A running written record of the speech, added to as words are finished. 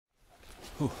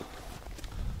Whew.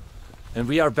 And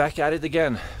we are back at it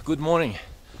again. Good morning.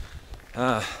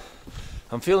 I'm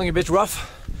feeling a bit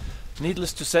rough,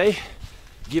 needless to say,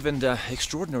 given the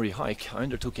extraordinary hike I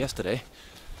undertook yesterday.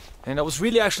 And I was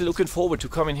really actually looking forward to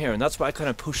coming here, and that's why I kind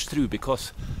of pushed through,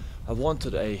 because I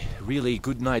wanted a really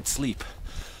good night's sleep.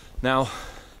 Now,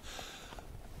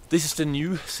 this is the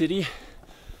new city.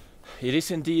 It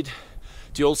is indeed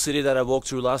the old city that I walked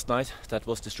through last night that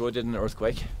was destroyed in an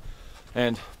earthquake.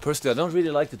 And personally, I don't really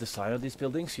like the design of these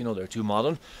buildings. You know, they're too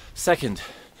modern. Second,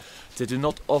 they do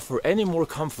not offer any more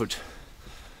comfort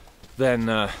than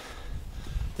the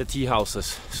tea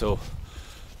houses. So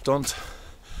don't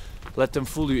let them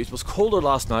fool you. It was colder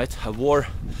last night. I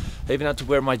even had to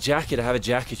wear my jacket. I have a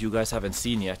jacket you guys haven't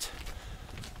seen yet.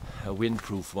 A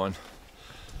windproof one.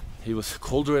 It was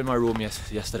colder in my room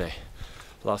yesterday,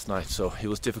 last night, so it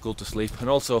was difficult to sleep. And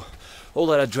also, all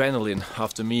that adrenaline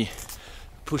after me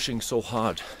pushing so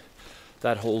hard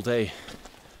that whole day,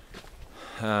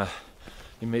 it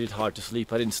made it hard to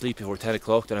sleep. I didn't sleep before 10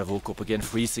 o'clock, then I woke up again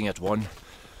freezing at 1.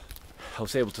 I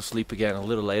was able to sleep again a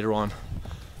little later on.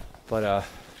 But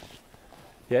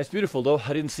yeah, it's beautiful though.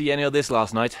 I didn't see any of this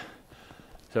last night.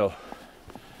 So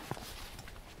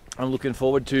I'm looking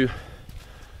forward to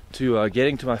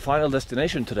getting to my final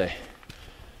destination today,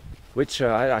 which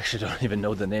I actually don't even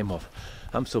know the name of.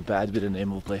 I'm so bad with the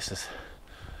name of places.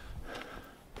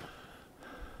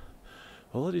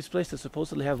 All of these places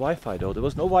supposedly have Wi-Fi though. There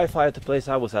was no Wi-Fi at the place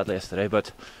I was at yesterday,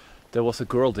 but there was a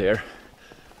girl there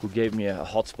who gave me a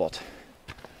hotspot,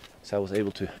 so I was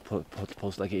able to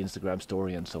post like an Instagram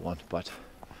story and so on. But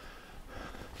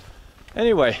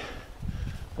anyway,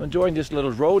 I'm enjoying this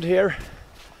little road here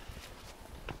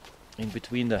in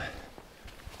between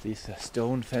these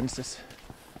stone fences.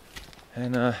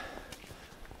 And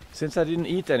since I didn't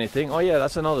eat anything, oh yeah,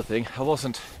 that's another thing.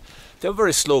 They were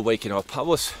very slow waking up.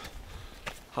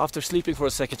 After sleeping for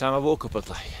a second time, I woke up at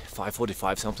like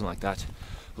 5:45, something like that.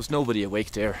 There was nobody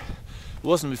awake there. It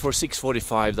wasn't before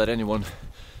 6:45 that anyone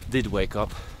did wake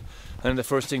up. And the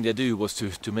first thing they do was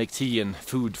to make tea and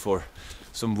food for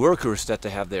some workers that they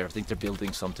have there. I think they're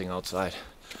building something outside.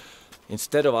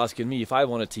 Instead of asking me if I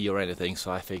wanted tea or anything,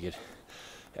 so I figured,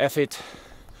 F it,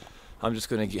 I'm just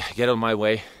gonna get on my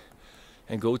way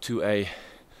and go to a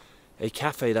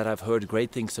cafe that I've heard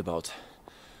great things about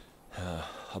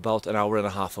an hour and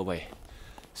a half away.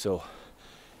 So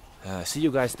see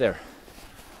you guys there.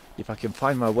 If I can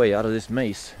find my way out of this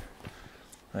maze.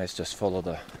 Let's just follow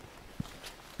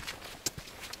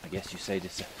I guess you say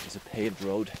this is a paved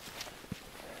road.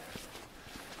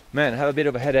 Man, I have a bit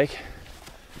of a headache.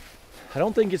 I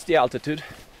don't think it's the altitude.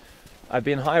 I've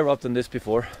been higher up than this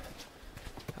before.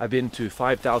 I've been to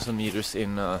 5,000 meters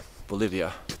in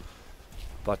Bolivia.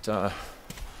 But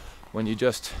when you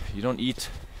don't eat,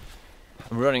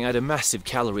 I'm running at a massive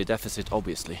calorie deficit,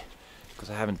 obviously, because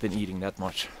I haven't been eating that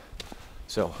much.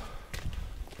 So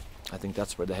I think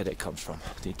that's where the headache comes from.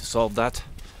 I need to solve that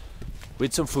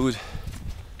with some food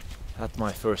at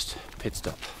my first pit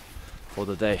stop for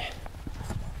the day.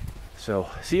 So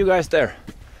see you guys there.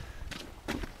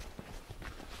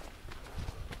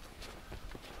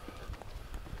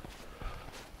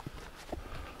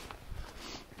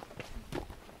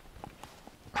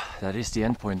 That is the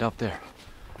end point up there,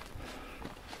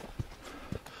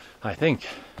 I think,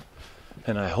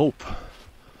 and I hope.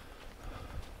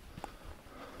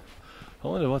 I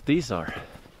wonder what these are.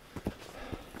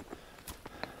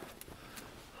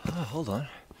 Oh, hold on.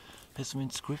 There's some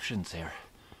inscriptions here.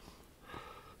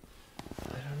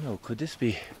 I don't know. Could this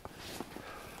be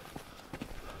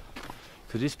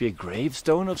a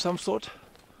gravestone of some sort?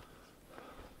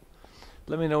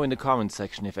 Let me know in the comment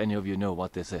section if any of you know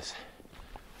what this is.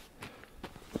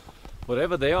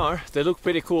 Whatever they are, they look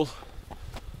pretty cool.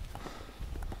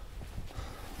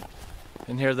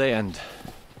 And here they end.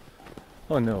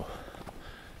 Oh no.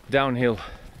 Downhill.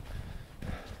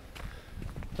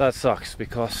 That sucks,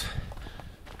 because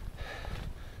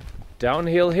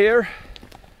downhill here,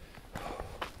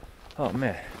 oh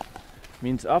man,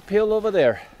 means uphill over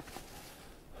there.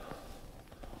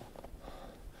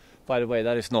 By the way,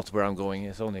 that is not where I'm going.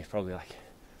 It's only probably like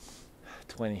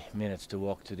 20 minutes to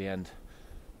walk to the end.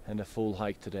 And the full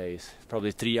hike today is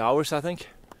probably 3 hours, I think.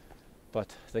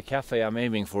 But the cafe I'm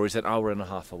aiming for is an hour and a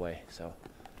half away, so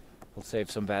we'll save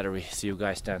some battery. See you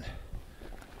guys then.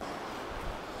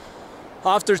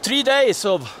 After 3 days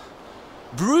of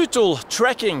brutal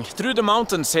trekking through the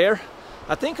mountains here,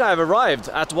 I think I have arrived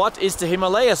at what is the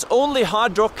Himalaya's only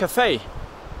hard rock cafe.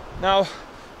 Now,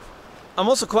 I'm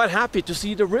also quite happy to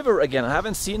see the river again. I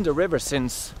haven't seen the river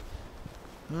since,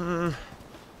 I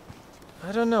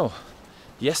don't know,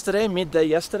 midday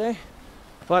yesterday.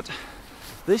 But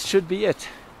this should be it.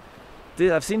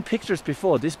 I've seen pictures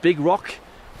before. This big rock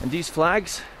and these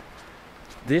flags,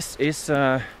 this is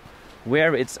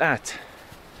where it's at.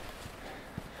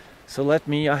 So I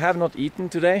have not eaten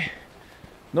today,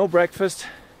 no breakfast,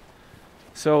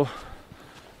 so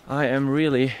I am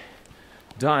really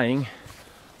dying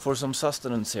for some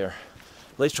sustenance here.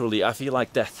 Literally, I feel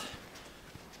like death.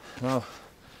 Now,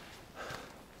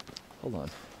 hold on.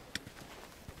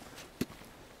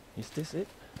 Is this it?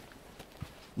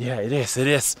 Yeah, it is, it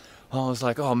is. Oh, I was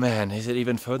like, oh man, is it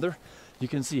even further? You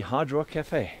can see Hard Rock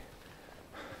Cafe.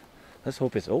 Let's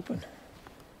hope it's open.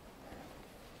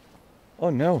 Oh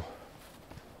no.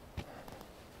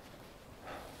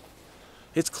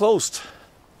 It's closed.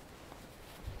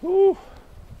 Woo.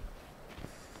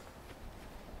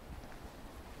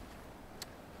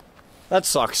 That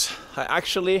sucks.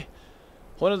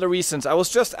 One of the reasons, I was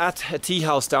just at a tea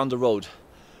house down the road,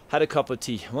 had a cup of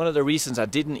tea. One of the reasons I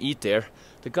didn't eat there,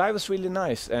 the guy was really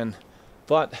nice,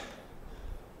 but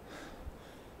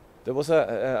there was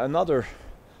another,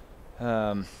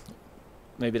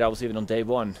 maybe that was even on day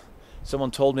one,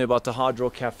 someone told me about the Hard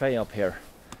Rock Cafe up here,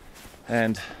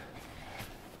 and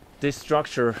this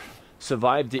structure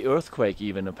survived the earthquake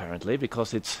even, apparently,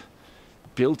 because it's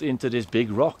built into this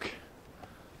big rock.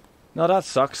 Now that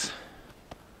sucks.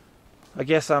 I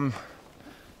guess I'm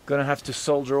gonna have to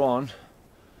soldier on.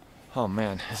 Oh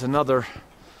man, it's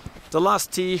the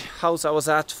last tea house I was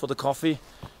at for the coffee,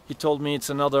 he told me it's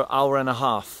another hour and a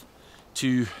half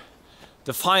to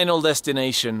the final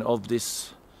destination of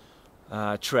this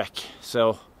trek.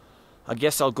 So I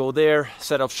guess I'll go there,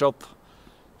 set up shop,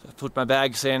 put my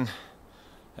bags in,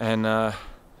 and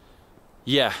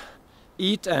yeah,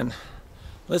 eat, and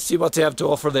let's see what they have to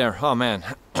offer there. Oh man,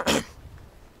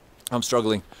 I'm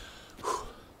struggling.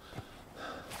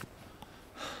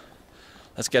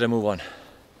 Let's get a move on.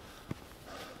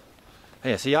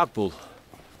 Hey, it's a yak bull.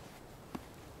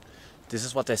 This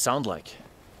is what they sound like.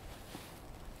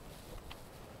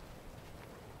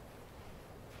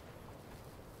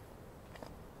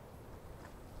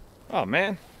 Oh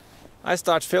man, I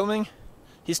start filming,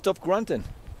 he stopped grunting.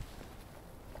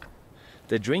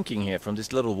 They're drinking here from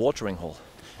this little watering hole.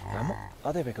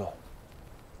 Oh, there we go.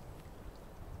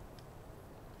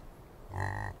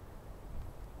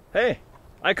 Hey,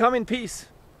 I come in peace.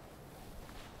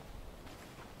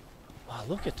 Wow,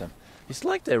 look at them. It's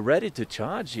like they're ready to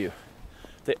charge you.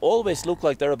 They always look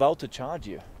like they're about to charge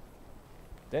you.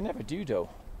 They never do though.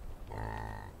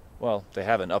 Well, they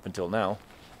haven't up until now.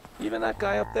 Even that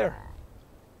guy up there.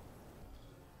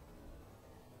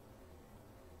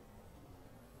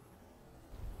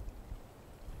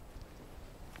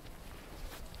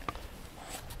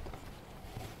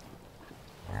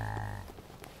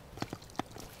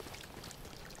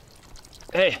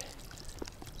 Hey,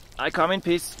 I come in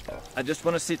peace. I just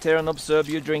want to sit here and observe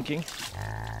you drinking.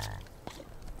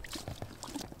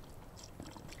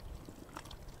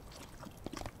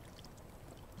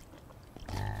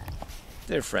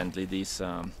 They're friendly, these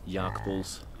yak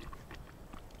bulls.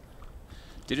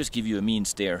 They just give you a mean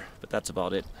stare, but that's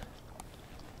about it.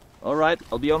 Alright,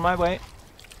 I'll be on my way.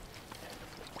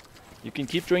 You can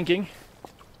keep drinking.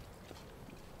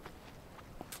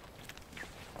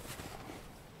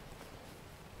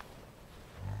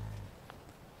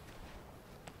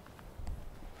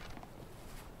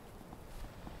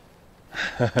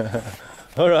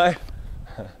 Alright.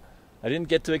 I didn't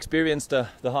get to experience the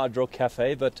Hard Rock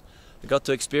Cafe, but I got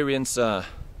to experience the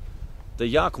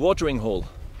yak watering hole.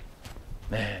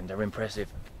 Man, they're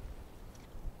impressive.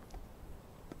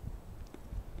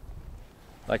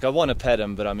 Like, I want to pet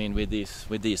them, but I mean with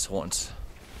these horns,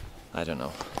 I don't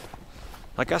know.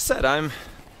 Like I said, I'm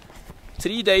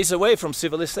 3 days away from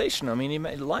civilization. I mean,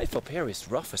 life up here is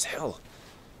rough as hell.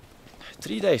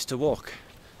 3 days to walk,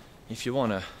 if you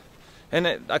wanna. And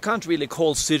I can't really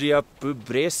call Syria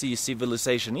Bresi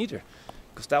civilization either,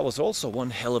 because that was also one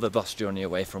hell of a bus journey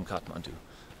away from Kathmandu.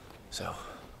 So,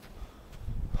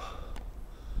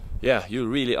 yeah, you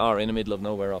really are in the middle of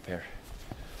nowhere up here.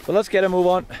 But let's get a move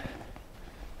on.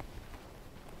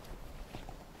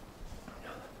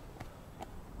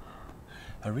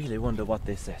 I really wonder what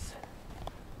this is.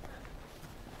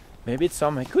 Maybe it's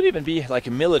it could even be like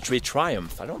a military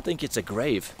triumph. I don't think it's a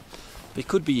grave. It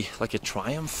could be like a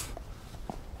triumph.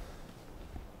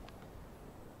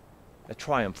 A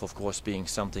triumph, of course, being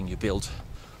something you build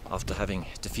after having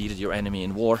defeated your enemy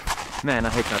in war. Man, I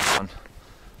hate that sun.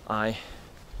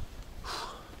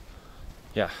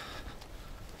 Yeah.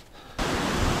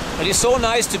 It is so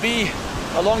nice to be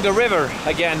along the river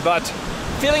again, but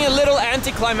feeling a little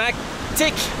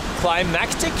anticlimactic.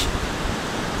 Climactic?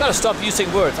 Gotta stop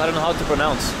using words, I don't know how to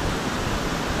pronounce.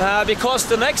 because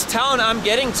the next town I'm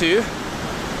getting to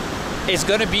is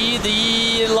going to be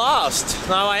the last.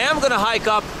 Now I am going to hike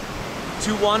up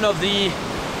to one of the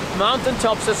mountain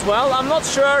tops as well. I'm not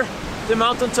sure the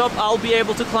mountain top I'll be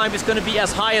able to climb is going to be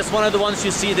as high as one of the ones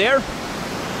you see there,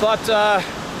 but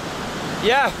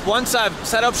yeah, once I've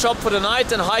set up shop for the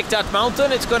night and hiked that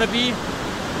mountain, it's going to be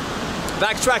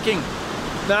backtracking.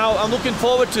 Now I'm looking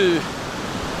forward to,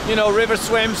 you know, river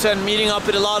swims and meeting up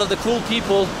with a lot of the cool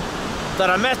people that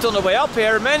I met on the way up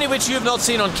here, many which you've not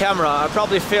seen on camera. I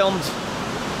probably filmed,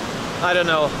 I don't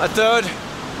know, a third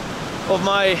of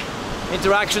my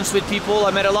interactions with people.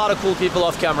 I met a lot of cool people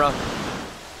off camera.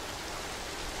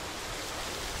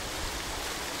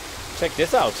 Check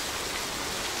this out.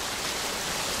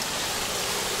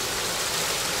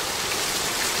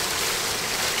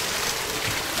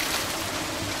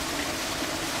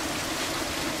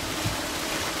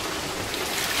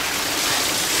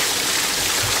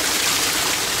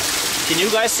 Can you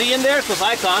guys see in there? Because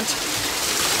I can't.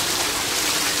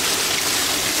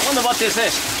 I wonder what this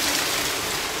is.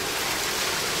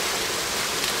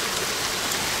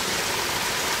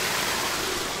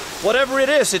 Whatever it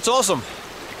is, it's awesome.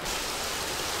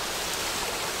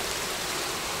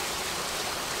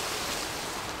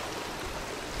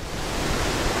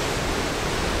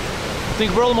 I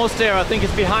think we're almost there. I think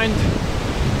it's behind.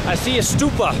 I see a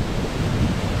stupa.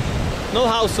 No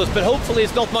houses, but hopefully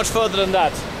it's not much further than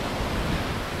that.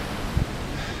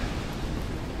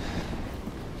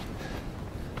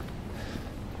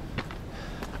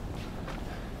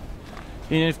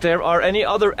 And if there are any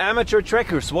other amateur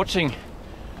trekkers watching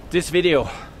this video,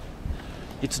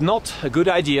 it's not a good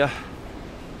idea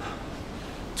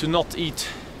to not eat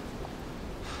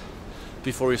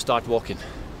before you start walking.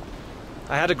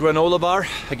 I had a granola bar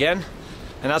again,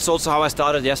 and that's also how I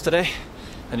started yesterday,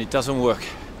 and it doesn't work.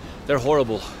 They're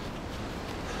horrible.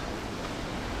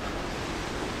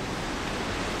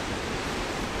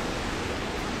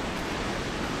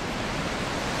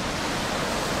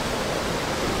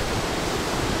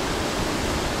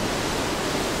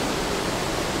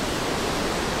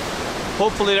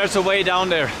 Hopefully there's a way down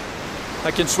there I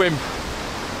can swim.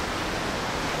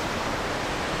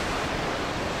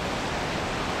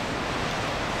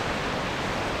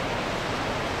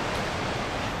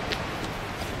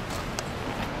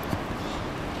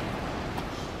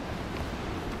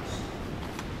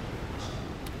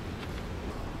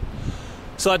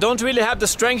 So I don't really have the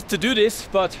strength to do this,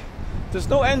 but there's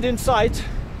no end in sight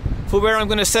for where I'm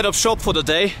going to set up shop for the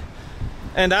day,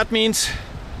 and that means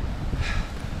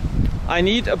I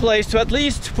need a place to at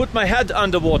least put my head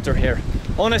underwater here.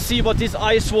 I want to see what this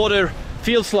ice water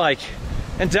feels like.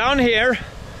 And down here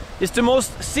is the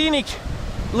most scenic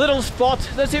little spot.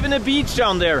 There's even a beach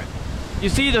down there. You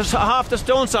see, there's half the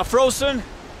stones are frozen,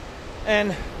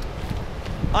 and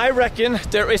I reckon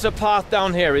there is a path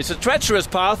down here. It's a treacherous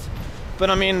path, but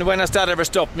I mean, when has that ever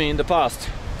stopped me in the past?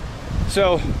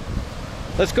 So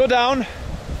let's go down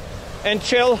and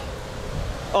chill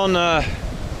on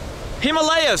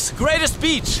Himalaya's greatest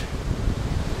beach.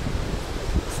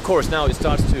 Of course, now it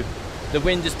starts to, the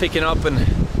wind is picking up and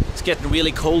it's getting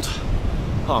really cold.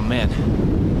 Oh man.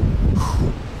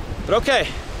 But okay,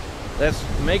 let's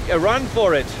make a run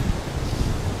for it.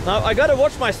 Now I gotta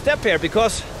watch my step here,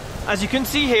 because as you can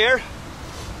see here,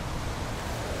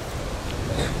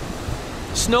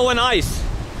 snow and ice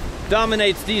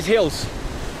dominates these hills.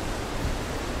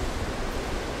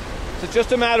 So it's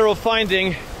just a matter of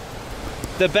finding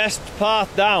the best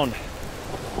path down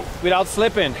without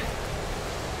slipping.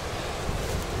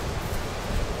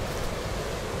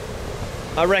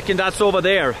 I reckon that's over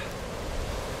there.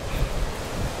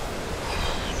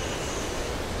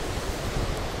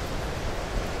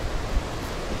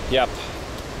 Yep.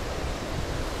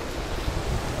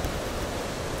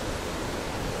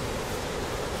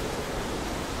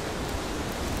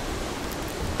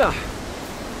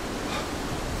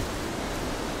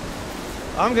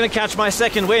 I'm gonna catch my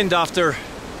second wind after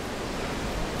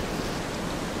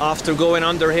going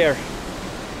under here.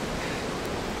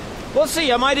 We'll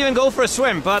see, I might even go for a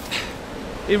swim, but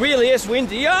it really is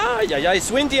windy. Yeah,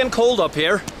 it's windy and cold up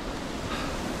here.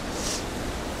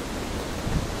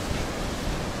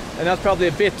 And that's probably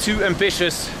a bit too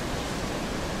ambitious.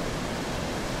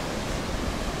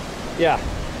 Yeah,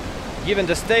 given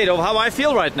the state of how I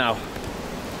feel right now.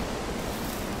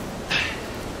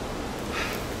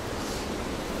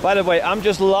 By the way, I'm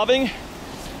just loving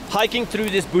hiking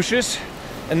through these bushes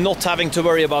and not having to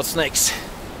worry about snakes.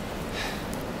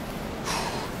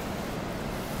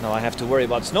 Now I have to worry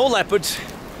about snow leopards,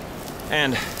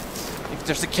 and if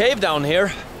there's a cave down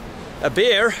here, a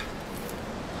bear.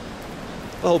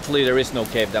 Well, hopefully there is no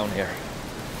cave down here.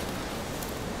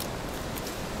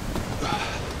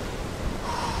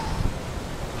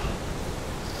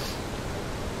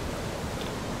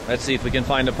 Let's see if we can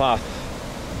find a path.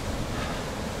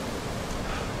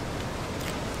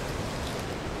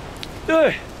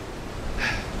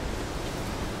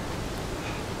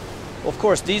 Of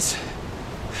course, these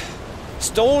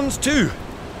stones too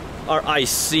are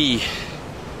icy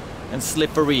and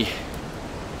slippery.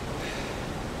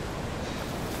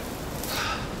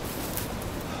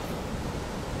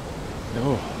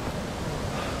 No.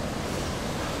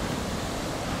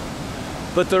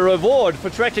 But the reward for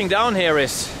trekking down here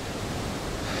is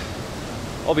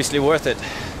obviously worth it.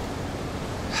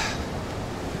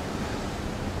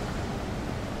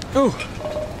 Ooh.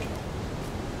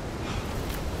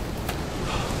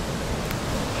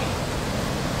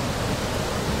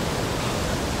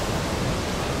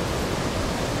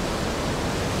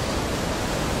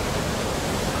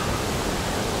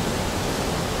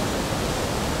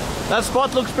 That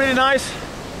spot looks pretty nice,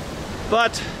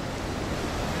 but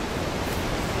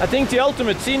I think the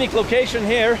ultimate scenic location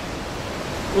here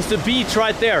was the beach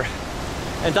right there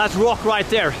and that rock right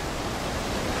there.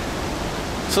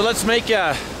 So let's make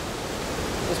a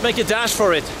dash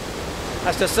for it,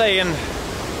 as they say in,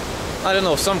 I don't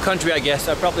know, some country I guess.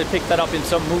 I probably picked that up in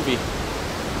some movie.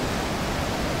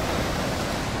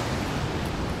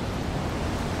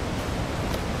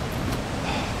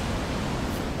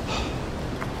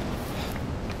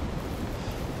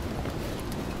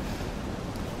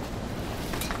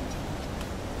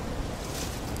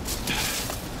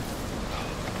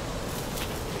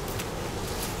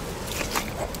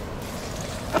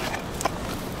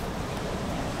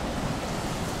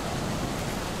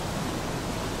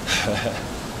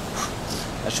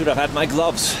 I should have had my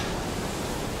gloves.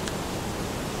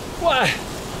 Why?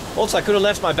 Also, I could have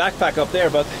left my backpack up there,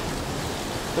 but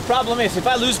the problem is, if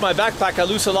I lose my backpack, I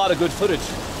lose a lot of good footage.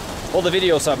 All the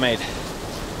videos I've made,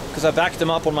 because I backed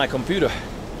them up on my computer.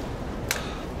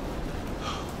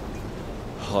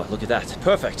 Oh, look at that.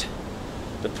 Perfect.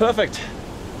 The perfect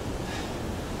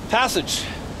passage.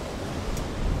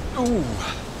 Ooh.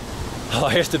 Oh,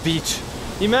 here's the beach.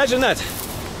 Imagine that.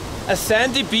 A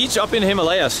sandy beach up in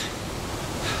Himalayas.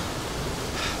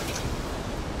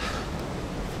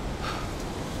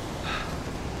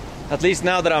 At least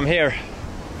now that I'm here,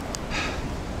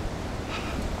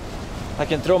 I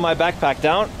can throw my backpack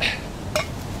down.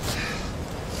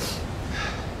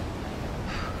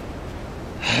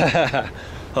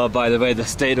 Oh, by the way, the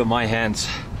state of my hands.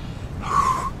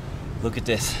 Look at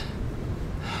this.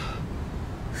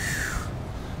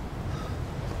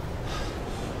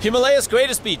 Himalaya's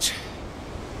greatest beach.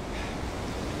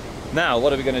 Now,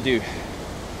 what are we gonna do?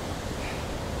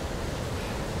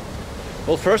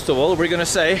 Well, first of all, we're gonna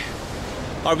say,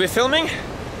 are we filming?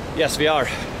 Yes, we are.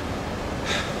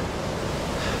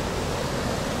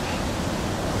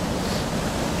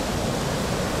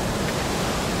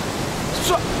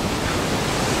 So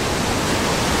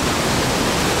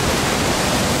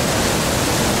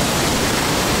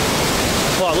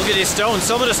wow, look at these stones.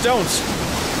 Some of the stones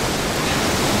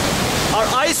are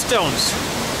ice stones.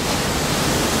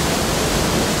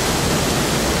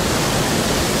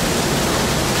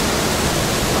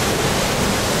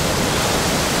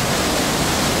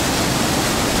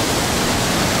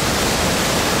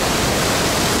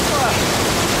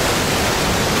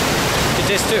 It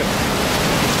is too.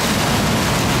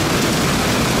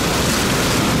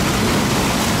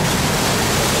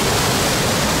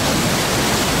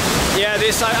 Yeah,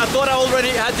 this I thought I already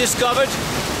had discovered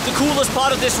the coolest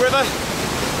part of this river,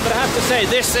 but I have to say,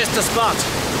 this is the spot.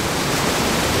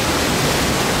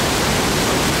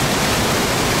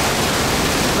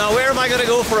 Now, where am I gonna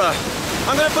go for a...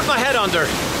 I'm gonna put my head under.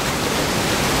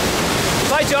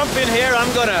 If I jump in here,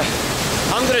 I'm gonna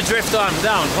drift on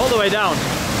down, all the way down.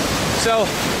 So,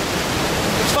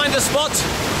 let's find a spot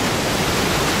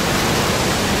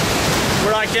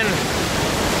where I can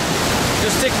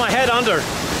just stick my head under.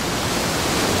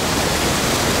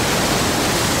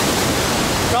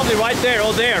 Probably right there,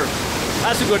 oh there.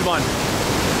 That's a good one.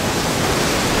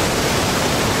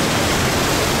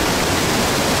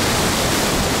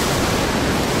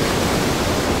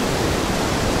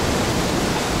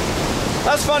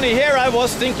 That's funny, here I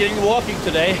was thinking, walking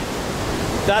today,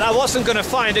 that I wasn't gonna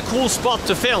find a cool spot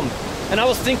to film. And I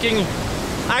was thinking,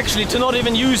 actually, to not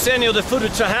even use any of the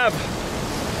footage I have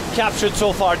captured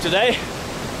so far today.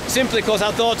 Simply because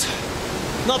I thought,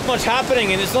 not much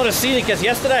happening and it's not as scenic as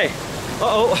yesterday.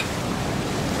 Uh-oh.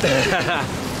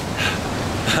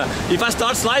 If I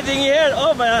start sliding here,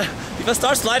 oh man, if I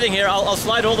start sliding here, I'll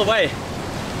slide all the way.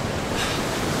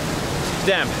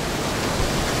 Damn.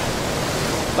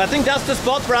 But I think that's the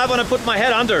spot where I want to put my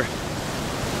head under.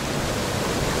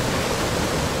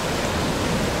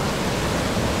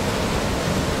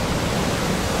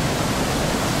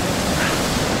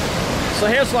 So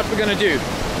here's what we're gonna do.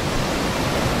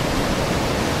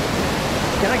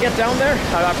 Can I get down there?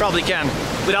 I probably can,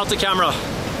 without the camera.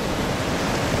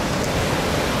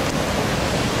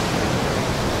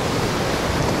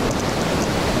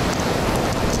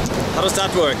 How does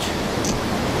that work?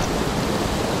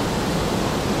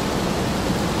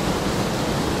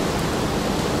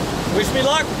 Wish me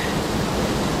luck.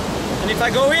 And if I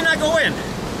go in, I go in.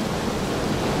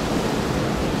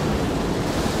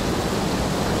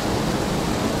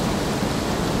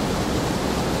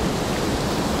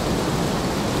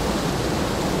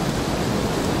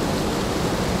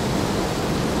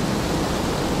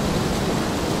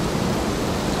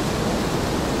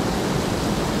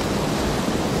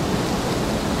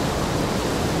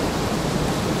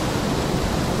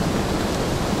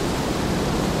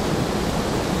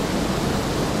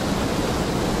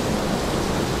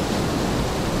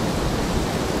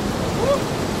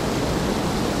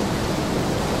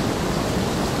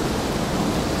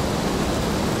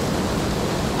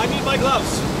 I need my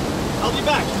gloves. I'll be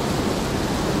back.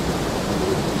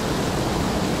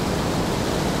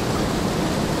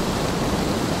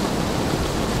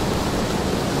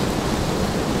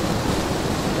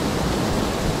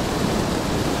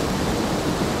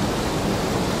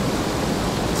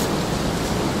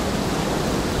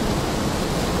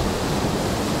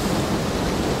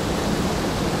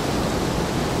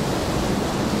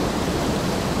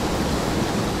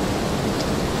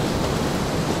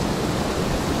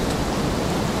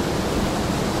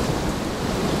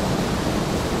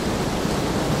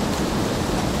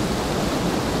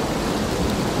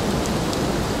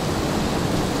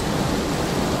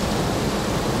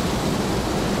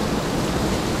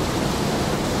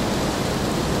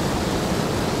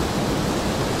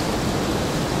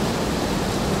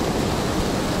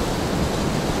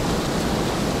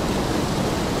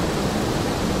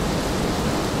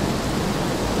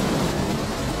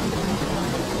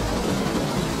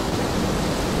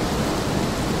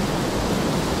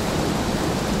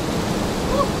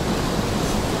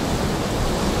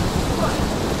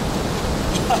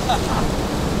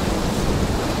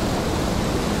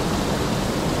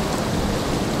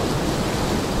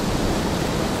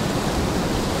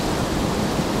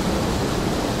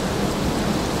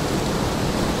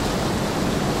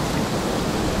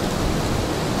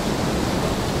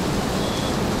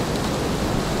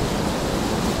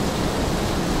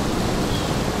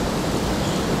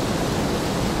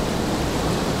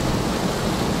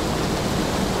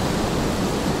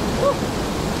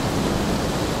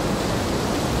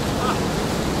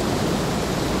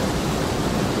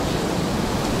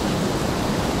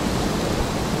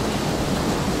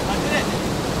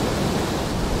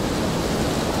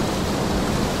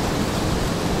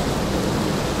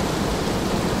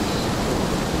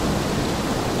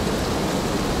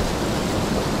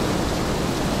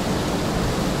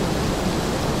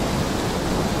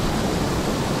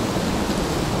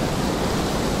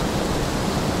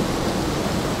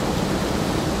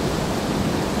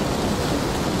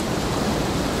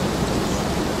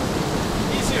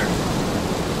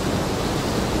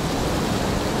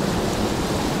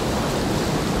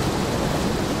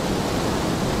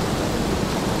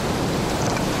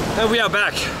 And we are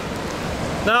back.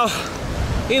 Now,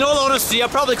 in all honesty, I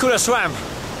probably could have swam.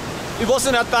 It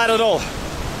wasn't that bad at all.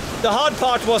 The hard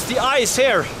part was the ice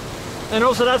here. And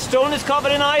also that stone is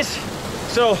covered in ice.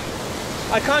 So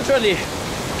I can't really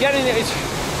get in it.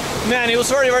 Man, it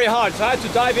was very, very hard. So I had to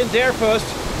dive in there first.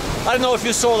 I don't know if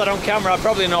you saw that on camera,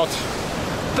 probably not.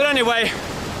 But anyway,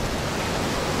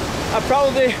 I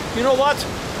probably, you know what?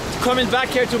 Coming back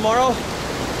here tomorrow,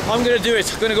 I'm gonna do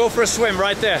it. I'm gonna go for a swim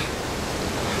right there.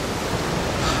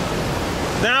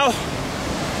 Now,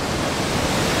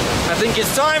 I think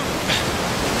it's time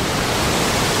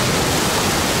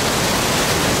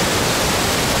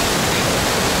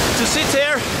to sit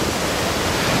here.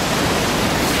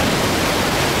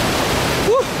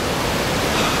 Woo.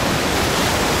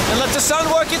 And let the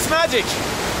sun work its magic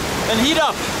and heat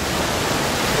up.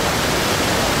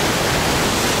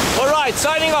 Alright,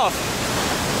 signing off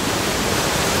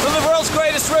from the world's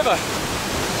greatest river.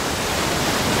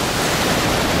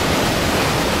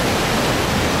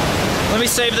 Let me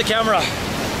save the camera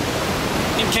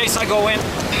in case I go in.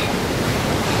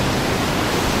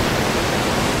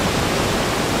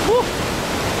 Woo.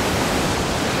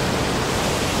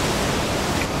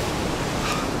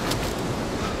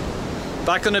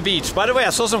 Back on the beach. By the way, I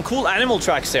saw some cool animal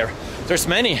tracks there. There's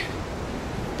many,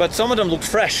 but some of them looked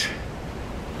fresh.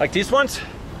 Like these ones.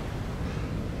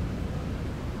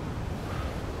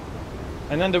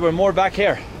 And then there were more back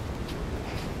here.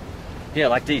 Yeah,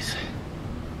 like these.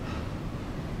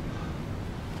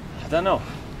 Don't know.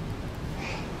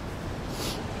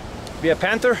 Be a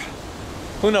panther?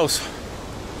 Who knows?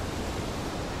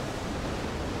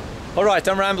 Alright,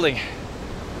 I'm rambling.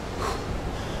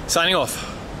 Signing off.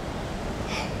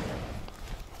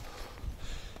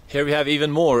 Here we have even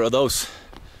more of those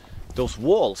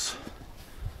walls.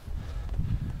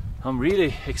 I'm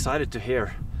really excited to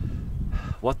hear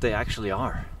what they actually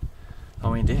are.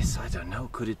 I mean, this, I don't know,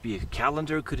 could it be a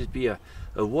calendar? Could it be a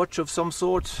watch of some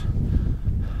sort?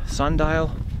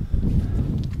 Sundial?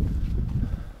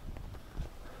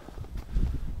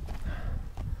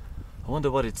 I wonder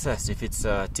what it says, if it's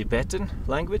a Tibetan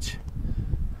language.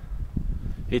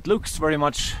 It looks very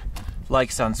much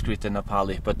like Sanskrit and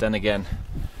Nepali, but then again,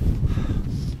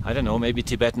 I don't know, maybe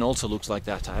Tibetan also looks like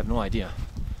that, I have no idea.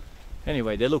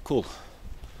 Anyway, they look cool.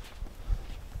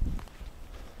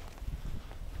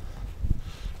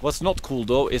 What's not cool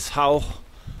though is how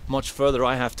much further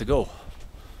I have to go.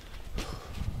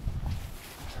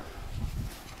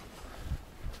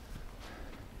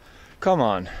 Come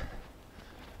on.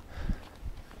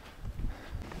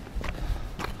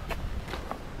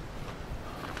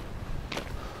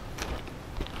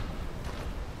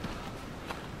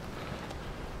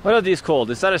 What are these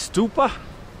called? Is that a stupa?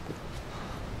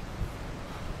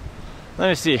 Let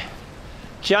me see.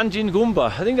 Kyanjin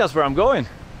Gumpa. I think that's where I'm going.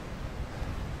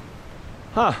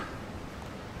 Huh.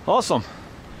 Awesome.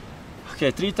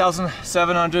 Okay,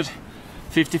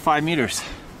 3,755 meters.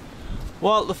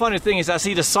 Well, the funny thing is I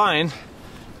see the sign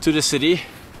to the city.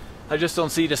 I just don't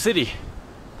see the city.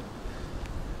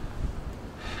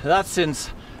 That's since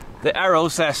the arrow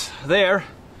says there,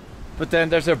 but then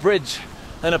there's a bridge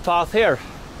and a path here.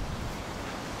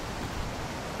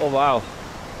 Oh wow.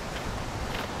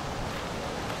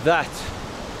 That,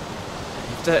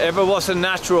 if there ever was a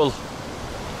natural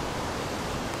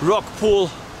rock pool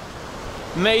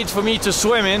made for me to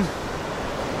swim in,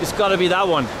 it's gotta be that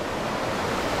one.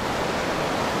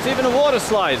 It's even a water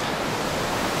slide.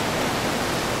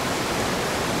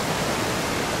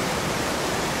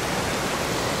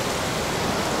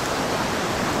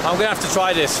 I'm gonna have to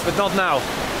try this, but not now.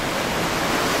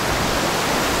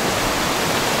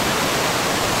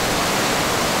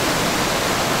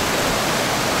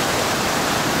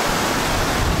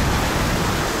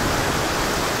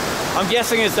 I'm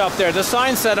guessing it's up there. The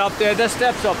sign said up there, the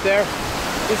steps up there.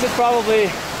 This is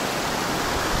probably,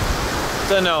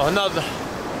 don't know, another.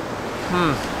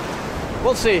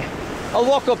 We'll see. I'll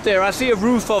walk up there. I see a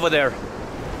roof over there.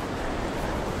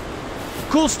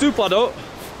 Cool stupa though.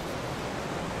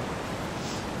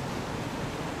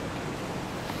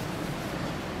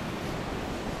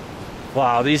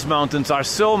 Wow, these mountains are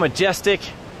so majestic.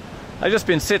 I've just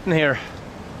been sitting here,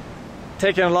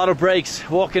 taking a lot of breaks,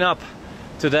 walking up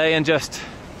today, and just,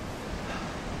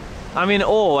 I'm in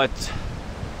awe at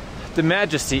the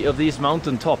majesty of these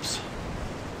mountain tops.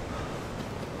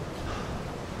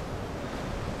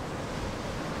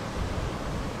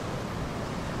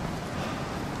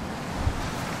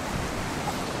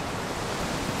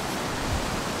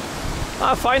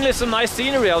 Finally some nice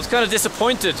scenery. I was kind of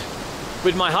disappointed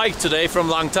with my hike today from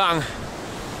Langtang,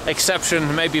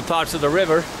 exception maybe parts of the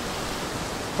river,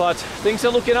 but things are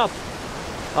looking up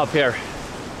here.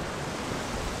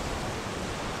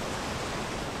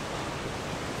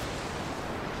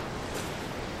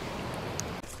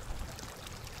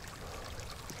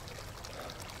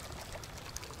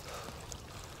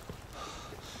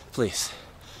 Please,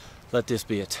 let this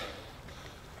be it.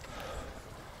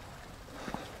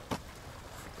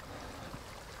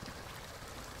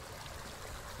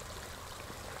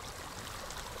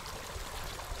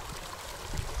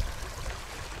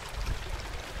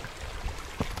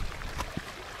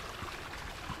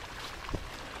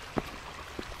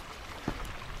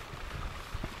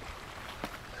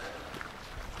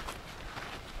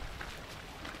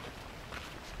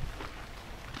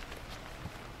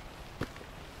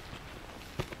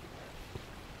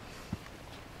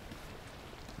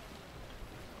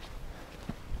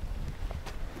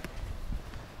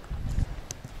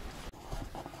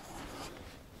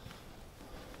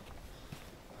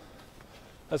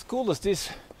 As cool as these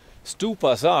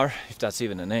stupas are, if that's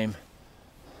even a name,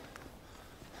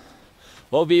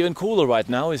 what would be even cooler right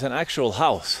now is an actual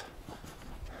house.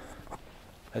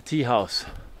 A tea house.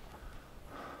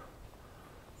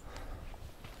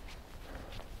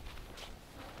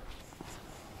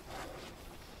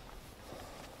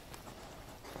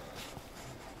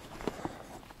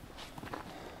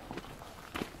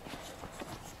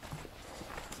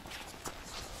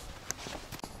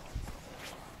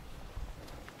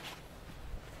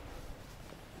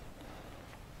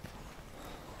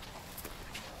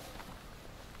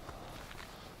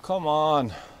 Come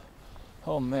on.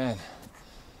 Oh man.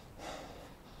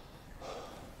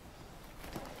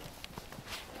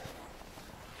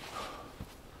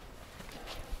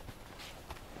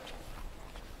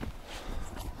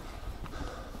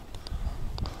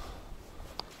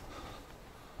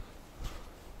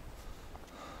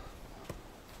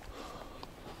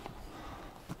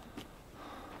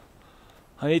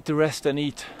 I need to rest and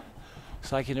eat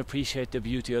so I can appreciate the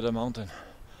beauty of the mountain.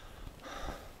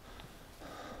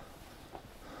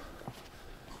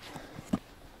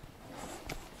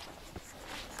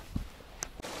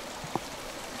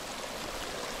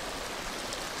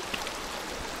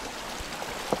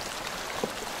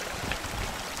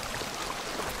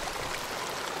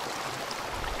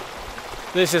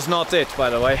 This is not it, by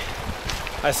the way.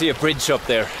 I see a bridge up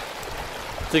there.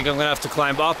 I think I'm gonna have to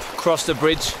climb up, cross the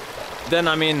bridge. Then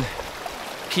I'm in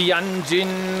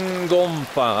Kyanjin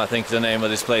Gumpa, I think the name of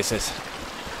this place is.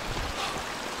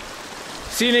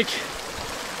 Scenic,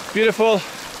 beautiful.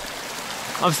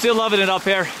 I'm still loving it up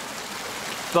here,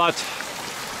 but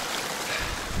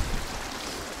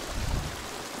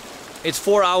it's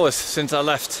 4 hours since I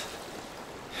left.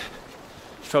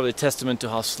 It's probably a testament to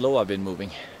how slow I've been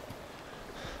moving.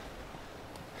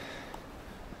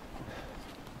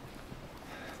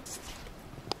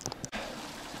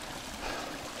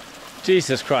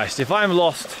 Jesus Christ, if I'm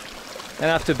lost and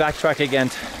have to backtrack again,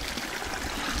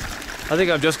 I think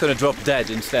I'm just gonna drop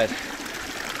dead instead.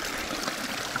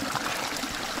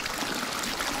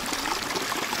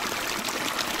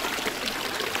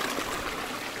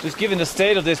 Just given the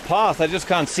state of this path, I just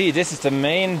can't see. This is the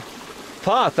main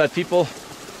path that people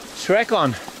trek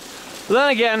on. But then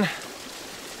again,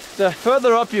 the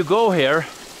further up you go here,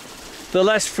 the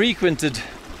less frequented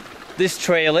this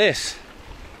trail is.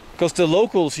 Because the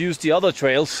locals use the other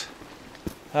trails.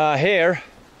 Here,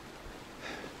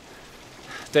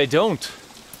 they don't.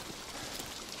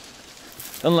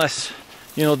 Unless,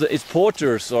 you know, it's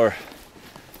porters or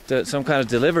some kind of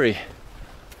delivery.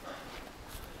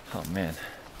 Oh man.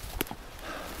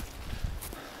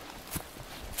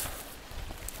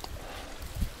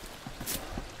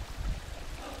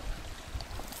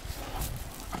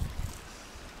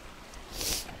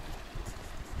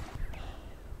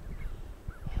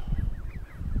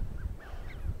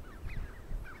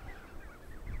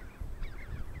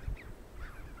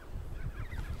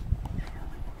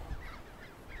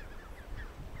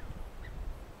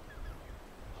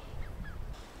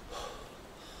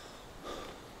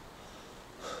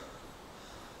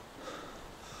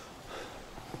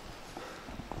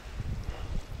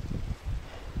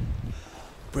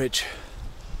 Bridge.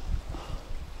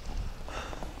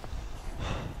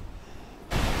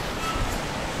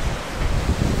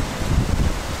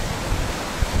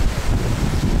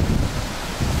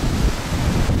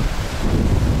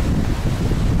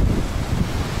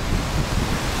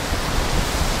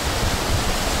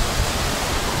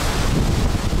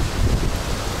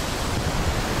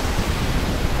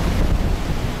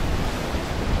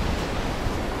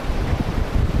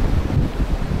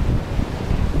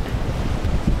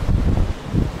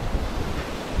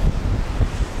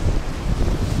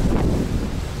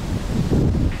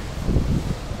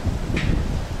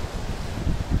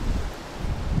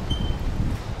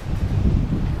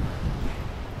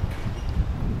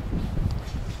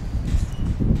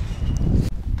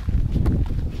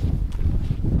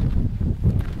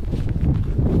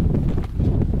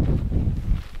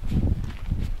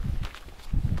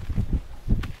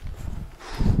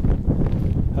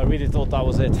 I really thought that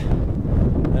was it.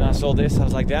 And I saw this, I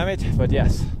was like, damn it, but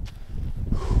yes,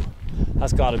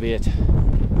 that's gotta be it.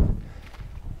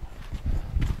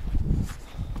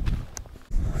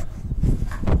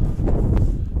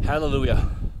 Hallelujah.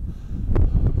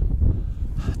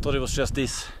 I thought it was just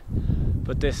this,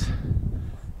 but this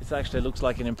actually looks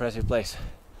like an impressive place.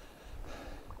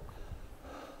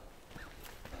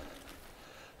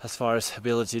 As far as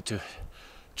ability to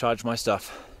charge my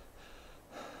stuff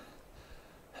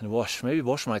and maybe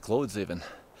wash my clothes even.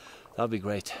 That'd be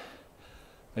great.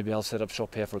 Maybe I'll set up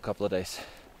shop here for a couple of days.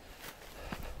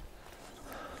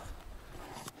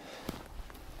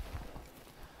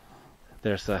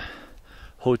 There's a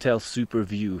hotel super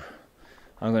view.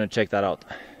 I'm gonna check that out.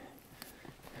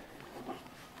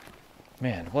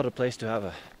 Man, what a place to have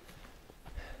a...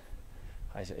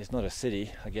 It's not a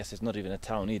city, I guess it's not even a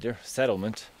town either.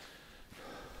 Settlement.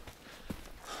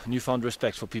 Newfound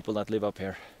respect for people that live up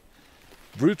here.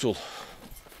 Brutal.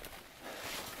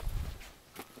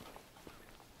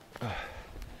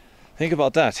 Think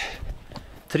about that.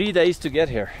 3 days to get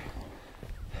here.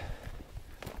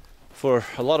 For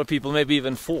a lot of people, maybe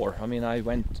even 4. I mean, I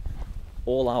went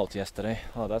all out yesterday.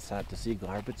 Oh, that's sad to see,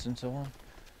 garbage and so on.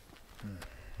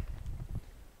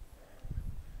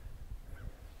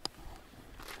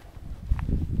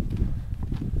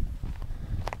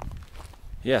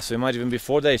 Yeah, so it might even be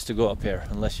 4 days to go up here,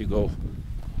 unless you go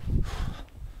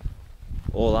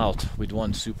all out with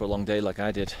one super long day like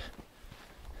I did.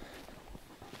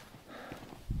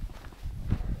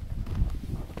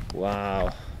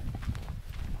 Wow.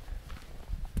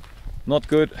 Not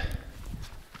good.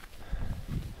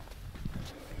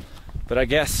 But I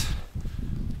guess,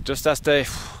 just as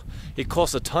it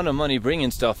costs a ton of money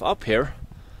bringing stuff up here,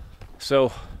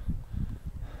 so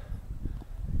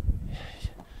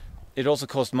it also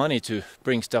costs money to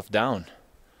bring stuff down.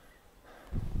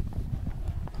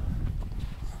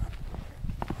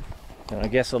 And I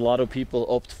guess a lot of people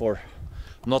opt for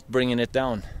not bringing it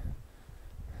down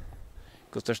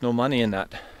because there's no money in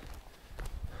that.